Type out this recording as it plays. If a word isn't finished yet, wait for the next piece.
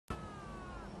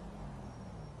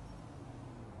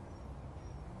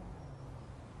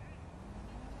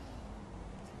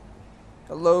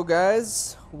Hello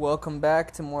guys, welcome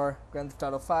back to more Grand Theft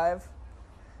Auto 5.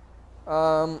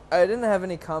 I didn't have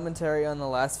any commentary on the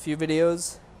last few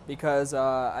videos because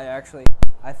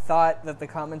I thought that the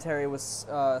commentary was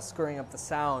screwing up the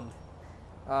sound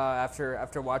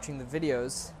after watching the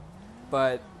videos,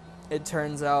 but it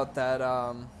turns out that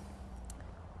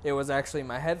it was actually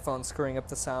my headphones screwing up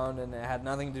the sound and it had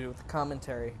nothing to do with the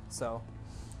commentary. So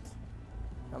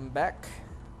I'm back.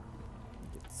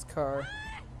 Get this car.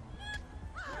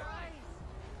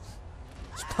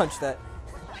 Just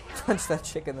punch that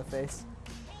chick in the face.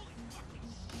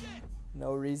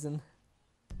 No reason.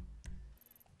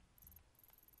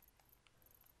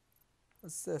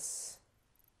 What's this?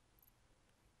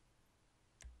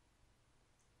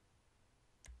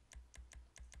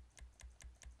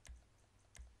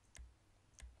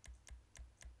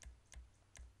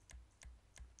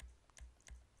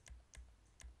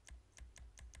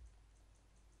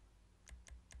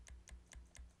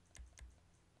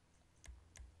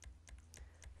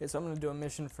 Okay, so I'm gonna do a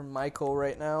mission for Michael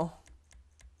right now.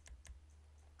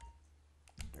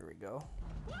 There we go.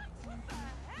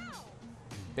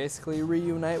 Basically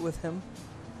reunite with him.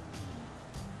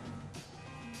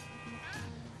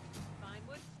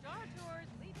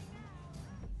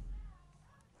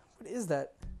 What is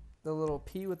that? The little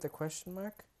P with the question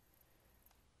mark?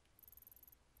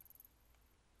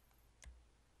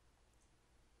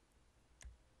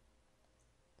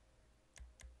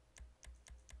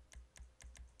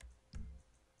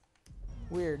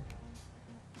 Weird.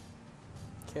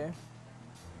 Okay.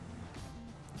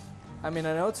 I mean,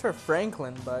 I know it's for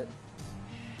Franklin, but...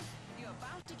 You're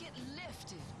about to get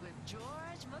lifted with George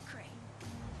McCrae.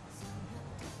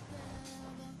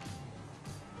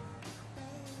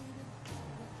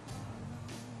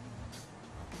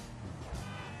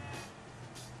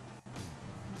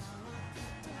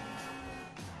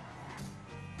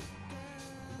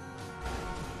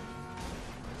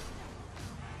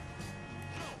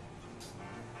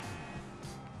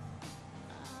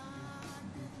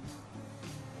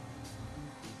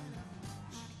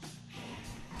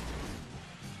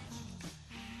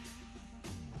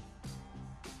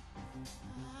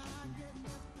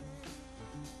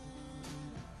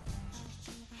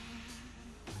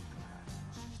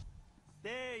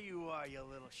 There you are, you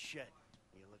little shit.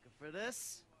 You looking for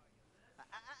this?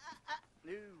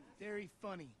 No. Very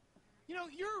funny. You know,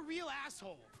 you're a real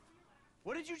asshole.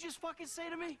 What did you just fucking say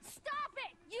to me? Stop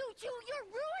it! You two, you're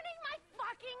ruining my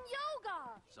fucking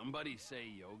yoga! Somebody say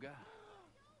yoga?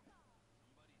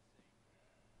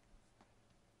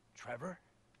 Trevor?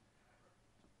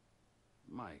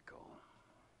 Michael.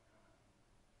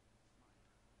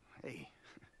 Hey.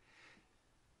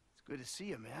 It's good to see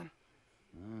you, man.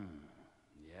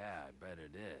 Yeah, I bet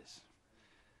it is.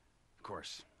 Of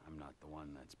course, I'm not the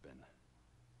one that's been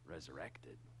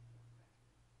resurrected.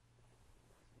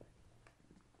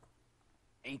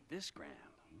 Ain't this grand?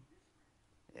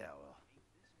 Yeah, well,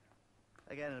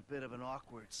 I got in a bit of an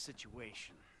awkward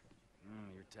situation.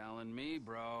 You're telling me,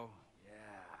 bro.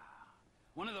 Yeah.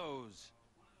 One of those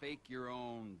fake your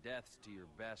own deaths to your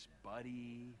best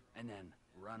buddy, and then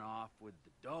run off with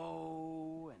the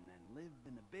dough, and then live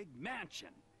in a big mansion.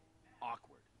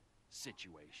 Awkward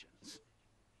situations.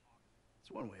 It's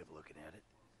one way of looking at it.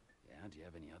 Yeah, do you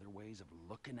have any other ways of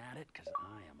looking at it? Because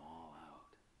I am all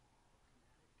out.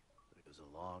 But it was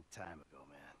a long time ago,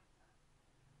 man.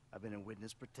 I've been in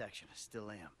witness protection. I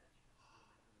still am.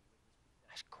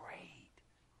 That's great.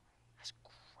 That's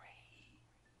great.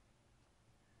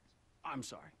 I'm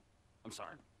sorry. I'm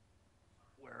sorry.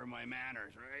 Where are my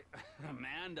manners, right?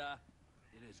 Amanda,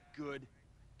 it is good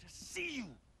to see you.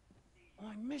 Oh,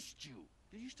 I missed you.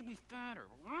 You used to be fatter.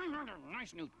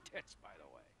 Nice new tits, by the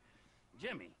way.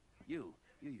 Jimmy, you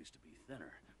used to be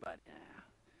thinner, but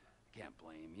can't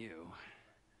blame you.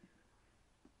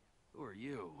 Who are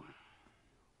you?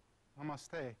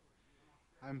 Namaste.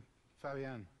 I'm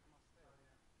Fabian.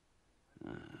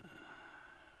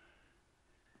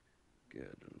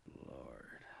 Good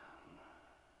Lord.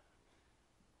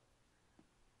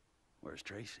 Where's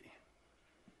Tracy?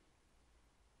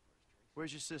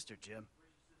 Where's your sister, Jim?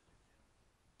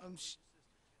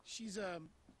 She's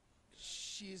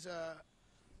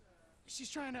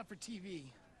trying out for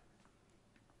TV.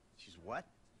 She's what?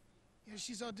 Yeah,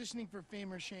 she's auditioning for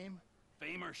Fame or Shame.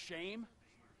 Fame or shame?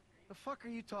 The fuck are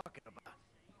you talking about?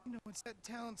 You know, it's that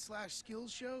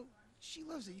talent/skills show. She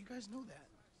loves it. You guys know that.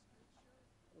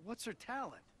 What's her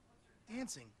talent?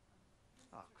 Dancing.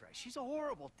 Oh, Christ, she's a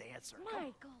horrible dancer. Come-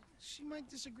 Michael. She might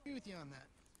disagree with you on that.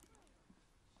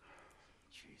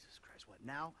 Jesus Christ, what,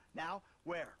 now? Now?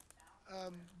 Where?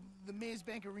 The Maze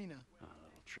Bank Arena. A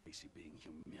little Tracy being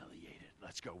humiliated.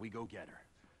 Let's go. We go get her.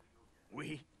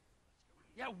 We?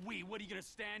 Yeah, we. What, are you gonna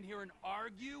stand here and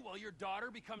argue while your daughter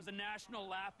becomes a national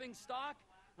laughingstock?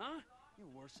 Huh? You're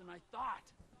worse than I thought.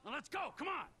 Now let's go. Come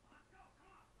on.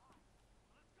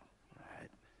 All right.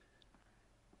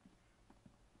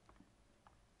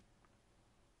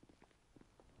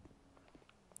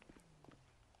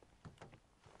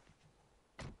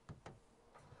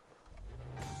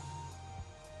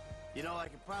 You know, I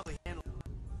could probably handle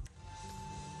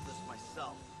this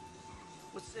myself.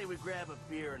 Let's say we grab a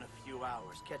beer in a few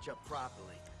hours, catch up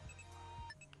properly.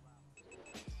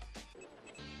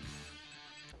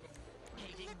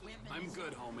 I'm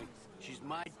good, homie. She's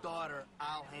my daughter,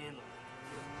 I'll handle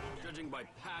it. Judging by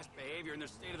past behavior and the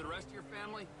state of the rest of your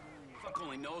family, fuck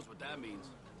only knows what that means.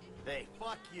 Hey,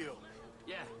 fuck you.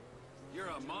 Yeah, you're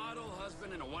a model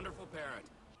husband and a wonderful parent.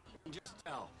 Just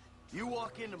tell. You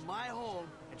walk into my home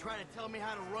and try to tell me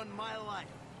how to run my life.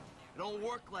 It don't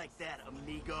work like that,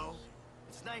 amigo.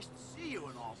 It's nice to see you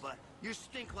and all, but you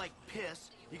stink like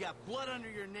piss, you got blood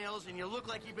under your nails, and you look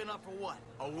like you've been up for what,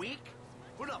 a week?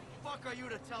 Who the fuck are you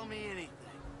to tell me anything?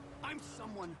 I'm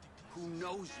someone who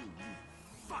knows you, you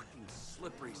fucking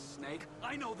slippery snake.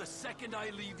 I know the second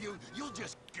I leave you, you'll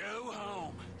just go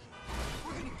home.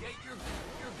 We're gonna get your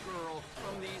girl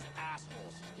from these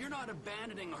assholes. You're not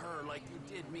abandoning her like you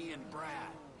did me and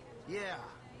Brad. Yeah,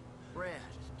 Brad.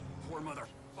 Poor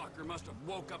motherfucker must have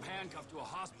woke up handcuffed to a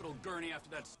hospital gurney after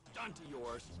that stunt of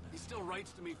yours. He still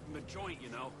writes to me from the joint, you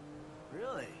know.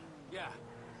 Really? Yeah.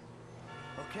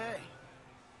 Okay.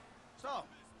 So,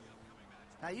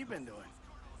 how you been doing?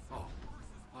 Oh,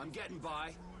 I'm getting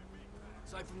by.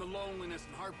 Aside from the loneliness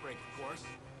and heartbreak, of course.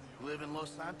 You live in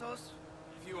Los Santos?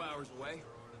 A few hours away.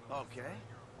 Okay.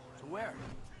 So where?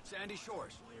 Sandy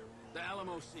Shores. The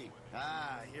Alamo Sea.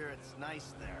 Ah, I hear it's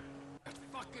nice there. It's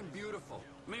fucking beautiful.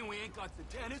 I mean, we ain't got the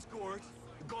tennis courts,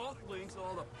 the golf links,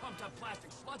 all the pumped-up plastic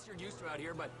sluts you're used to out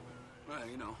here, but, well,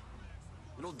 you know,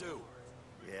 it'll do.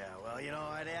 Yeah, well, you know,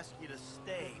 I'd ask you to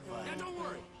stay, but... Yeah, don't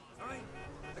worry, all right?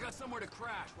 I got somewhere to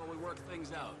crash while we work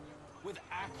things out. With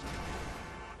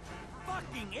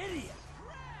Fucking idiot!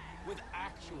 With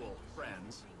actual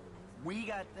friends. We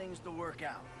got things to work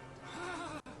out.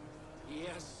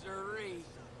 Yes, sirree.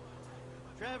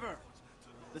 Trevor,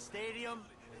 the stadium,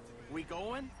 we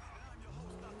going?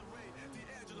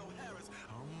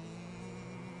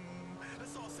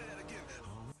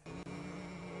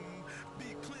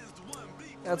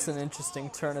 That's an interesting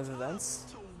turn of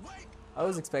events. I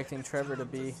was expecting Trevor to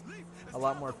be a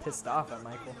lot more pissed off at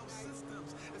Michael.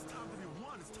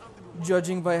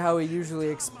 Judging by how he usually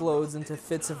explodes into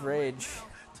fits of rage.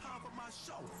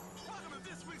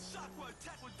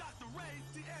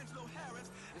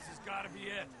 This has got to be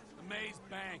it. The Maze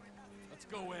Bank. Let's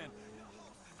go in.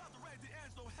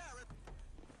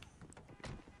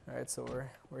 Alright, so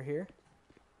we're here.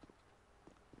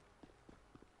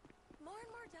 More and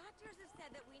more doctors have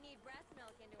said that we need breast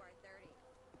milk into our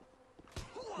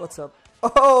 30s. What's up?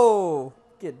 Oh!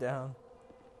 Get down.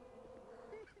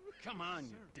 Come on,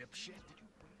 you dipshit.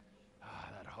 Ah,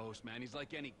 that host, man. He's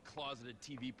like any closeted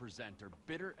TV presenter.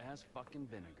 Bitter as fucking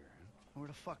vinegar. Where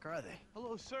the fuck are they?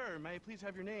 Hello, sir. May I please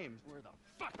have your name? Where the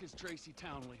fuck is Tracy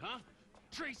Townley, huh?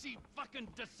 Tracy fucking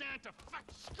DeSanta. Fuck,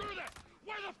 screw that!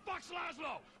 Where the fuck's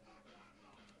Laszlo?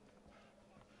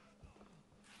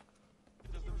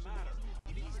 It doesn't matter.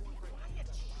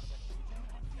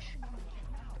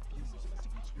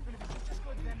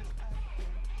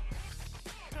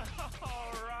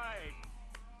 All right.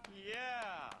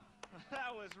 Yeah.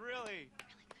 That was really...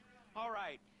 All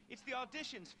right. It's the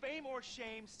auditions, Fame or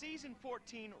Shame, Season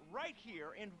 14, right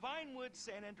here in Vinewood,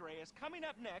 San Andreas. Coming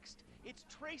up next, it's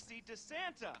Tracy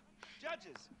DeSanta.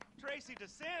 Judges, Tracy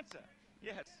DeSanta.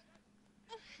 Yes.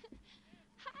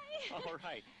 Hi. All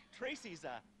right. Tracy's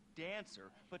a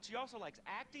dancer, but she also likes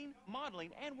acting,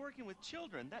 modeling, and working with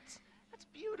children. That's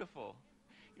beautiful.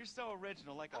 You're so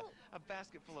original, like a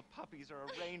basket full of puppies or a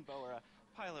rainbow or a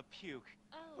pile of puke.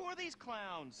 Oh. Who are these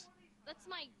clowns? That's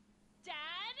my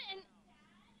dad and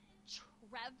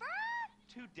Trevor?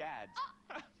 Two dads.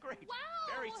 Great.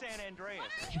 Wow. Very San Andreas.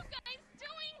 What are you guys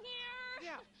doing here?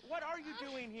 Yeah, what are you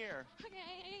doing here?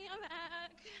 Okay, I'm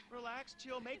back. Relax,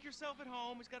 chill, make yourself at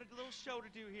home. We've got a little show to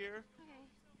do here. Okay.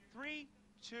 3,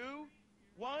 2,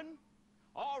 1.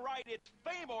 All right, it's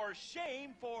Fame or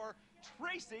Shame for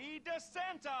Tracy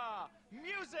DeSanta.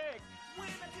 Music! When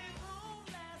I came home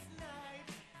last night,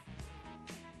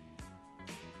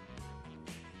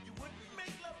 you wouldn't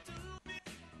make love to me.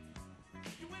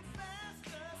 You went fast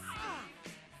asleep.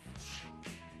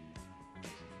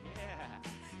 Yeah.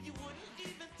 You wouldn't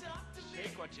even talk to me.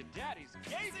 Take what your daddy's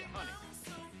gave you, honey.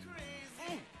 So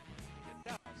crazy.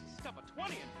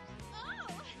 Pandemonium. Oh!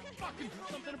 Fucking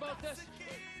something about this?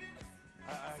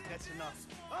 That's enough.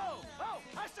 Oh!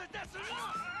 I said that's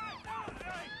enough!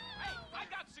 Hey, I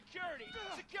got security!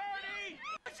 Security!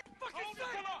 Fucking Hold it,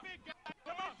 come on! Big guy,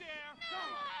 come on there!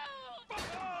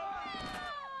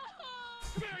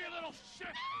 Come here, you little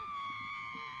shit!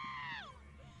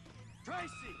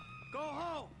 Tracy, go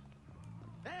home!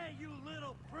 Hey, you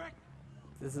little prick!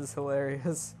 This is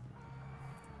hilarious.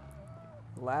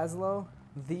 Laszlo?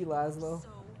 The Laszlo?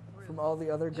 From all the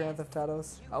other Grand Theft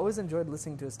Autos. I always enjoyed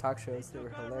listening to his talk shows. They were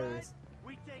Took our hilarious. ride,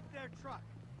 we take their truck.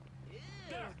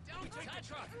 There, we take the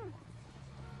truck.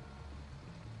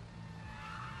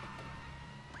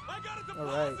 I got a All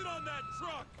right. deposit on that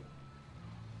truck!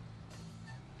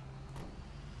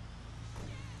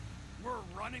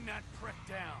 We're running that prick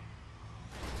down.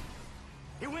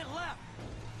 He went left.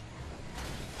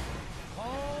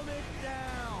 Calm it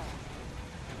down.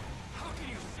 How can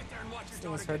you sit there and watch your This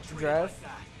daughter thing's hard get to treated drive. like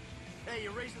that? Hey,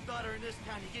 you raise a daughter in this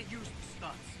town, you get used to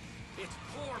stunts. It's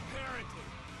poor parenting.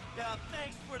 Yeah,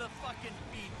 thanks for the fucking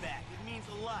feedback. It means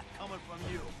a lot coming from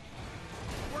you.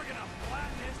 We're gonna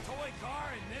flatten this toy car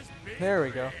in this big There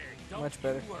we go. rig. Don't Much you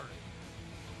better. worry.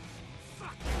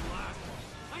 Fuck you, Laszlo.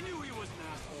 I knew he was an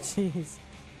asshole. Jeez.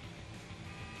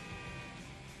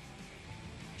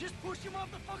 Just push him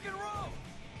off the fucking road.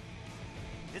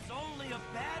 It's only a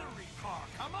battery car.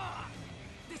 Come on.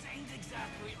 This ain't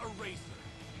exactly a racer.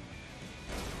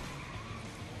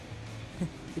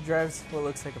 He drives what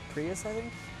looks like a Prius, I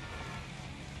think.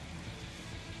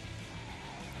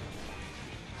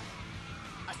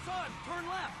 I saw him. Turn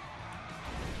left.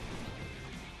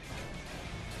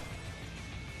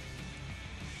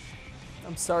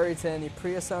 I'm sorry to any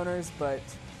Prius owners, but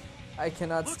I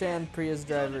cannot Look stand at it. Prius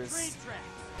He's on the train drivers. tracks.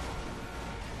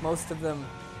 Most of them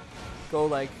go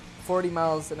like 40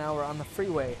 miles an hour on the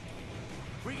freeway.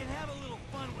 We can have a little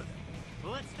fun with it,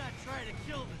 but let's not try to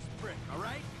kill this prick, all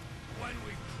right? When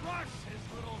we crush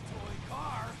his little toy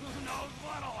car, who knows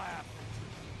what'll happen?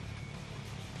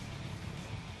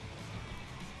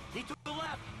 He took the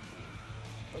left.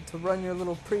 But to run your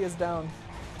little Prius down.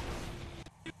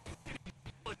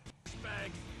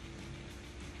 Bag.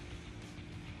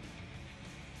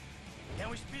 Can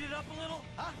we speed it up a little?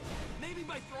 Huh? Maybe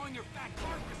by throwing your fat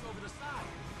carcass over the side.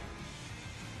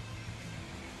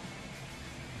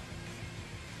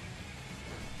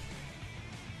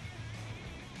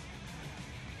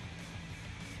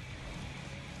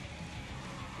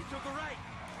 He took a right.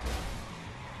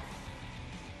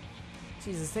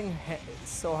 Jeez, this thing is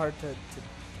so hard to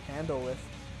handle with.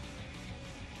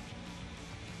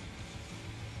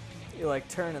 You like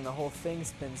turn and the whole thing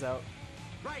spins out.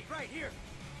 Right, here.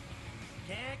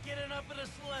 Can't get enough of the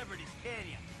celebrities, can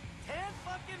you? 10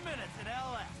 fucking minutes in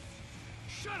LS.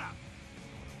 Shut up!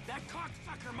 That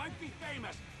cocksucker might be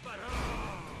famous, but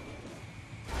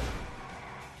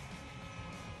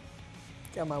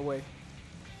Get out my way.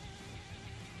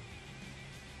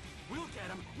 we'll get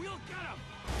him! We'll get him!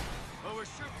 Well, we're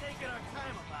sure taking our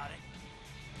time about it.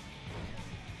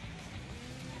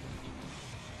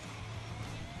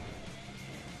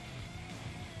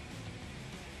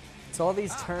 It's all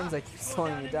these turns that keep Go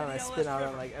slowing down me down. into I the spin LS out on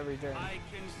River. like every turn. I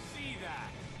can see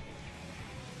that.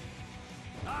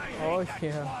 I hate Oh, that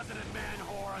yeah. closeted man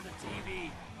whore on the TV.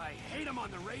 I hate him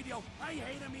on the radio. I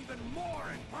hate him even more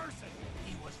in person.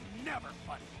 He was never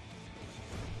funny.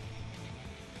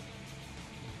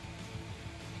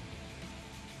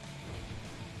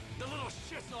 The little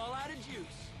shit's all out of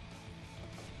juice.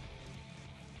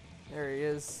 There he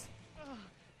is.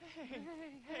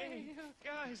 Hey,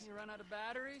 guys. You run out of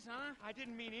batteries, huh? I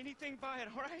didn't mean anything by it,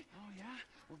 all right? Oh, yeah?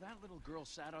 Well, that little girl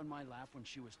sat on my lap when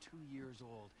she was 2 years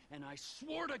old, and I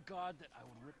swore to God that I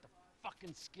would rip the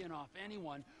fucking skin off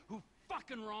anyone who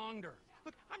fucking wronged her.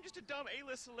 Look, I'm just a dumb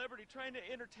A-list celebrity trying to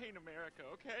entertain America,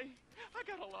 okay? I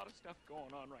got a lot of stuff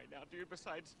going on right now, dude,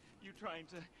 besides you trying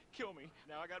to kill me.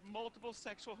 Now, I got multiple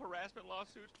sexual harassment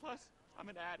lawsuits, plus I'm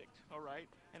an addict, all right?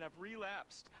 And I've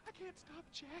relapsed. I can't stop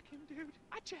jacking, dude.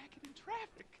 I jack it in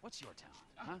traffic. What's your talent,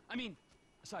 huh? I mean,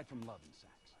 aside from love and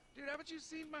sex. Dude, haven't you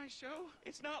seen my show?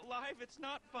 It's not live, it's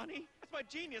not funny. That's my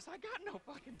genius. I got no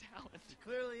fucking talent. You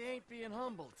clearly ain't being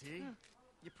humble, T.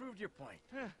 You proved your point.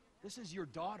 This is your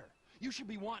daughter. You should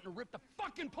be wanting to rip the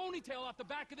fucking ponytail off the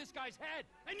back of this guy's head.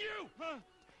 And you!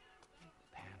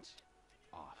 Pants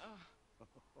off.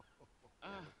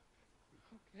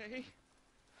 Okay.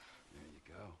 There you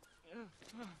go.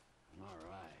 All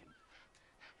right.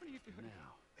 What are you doing?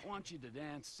 Now, I want you to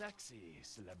dance sexy,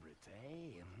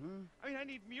 celebrity. I mean, I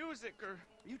need music or... Are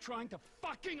you trying to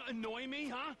fucking annoy me,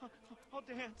 huh? I'll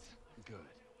dance. Good.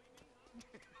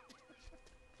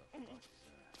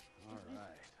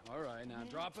 All right, now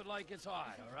drop it like it's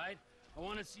hot, all right? I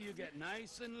want to see you get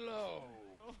nice and low.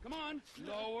 Come on,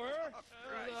 lower,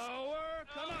 lower,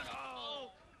 come on.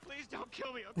 Oh, please don't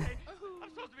kill me, okay? I'm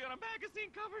supposed to be on a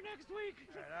magazine cover next week.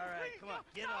 All right, come on,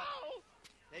 get up.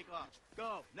 Take off.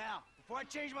 Go, now, before I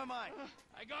change my mind.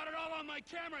 I got it all on my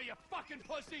camera, you fucking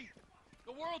pussy.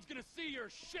 The world's gonna see your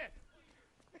shit.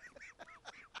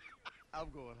 I'm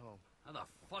going home. How the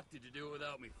fuck did you do it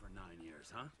without me for 9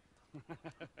 years, huh?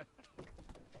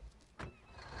 Oh,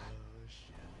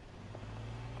 shit.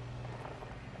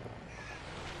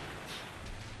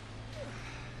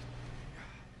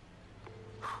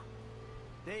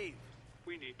 Dave.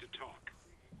 We need to talk.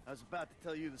 I was about to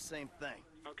tell you the same thing.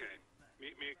 Okay.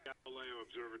 Meet me at Galileo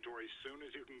Observatory as soon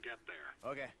as you can get there.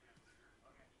 Okay.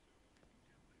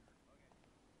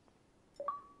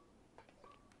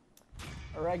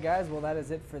 Alright guys, well that is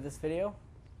it for this video.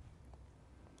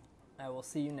 I will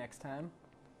see you next time.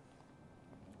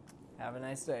 Have a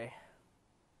nice day.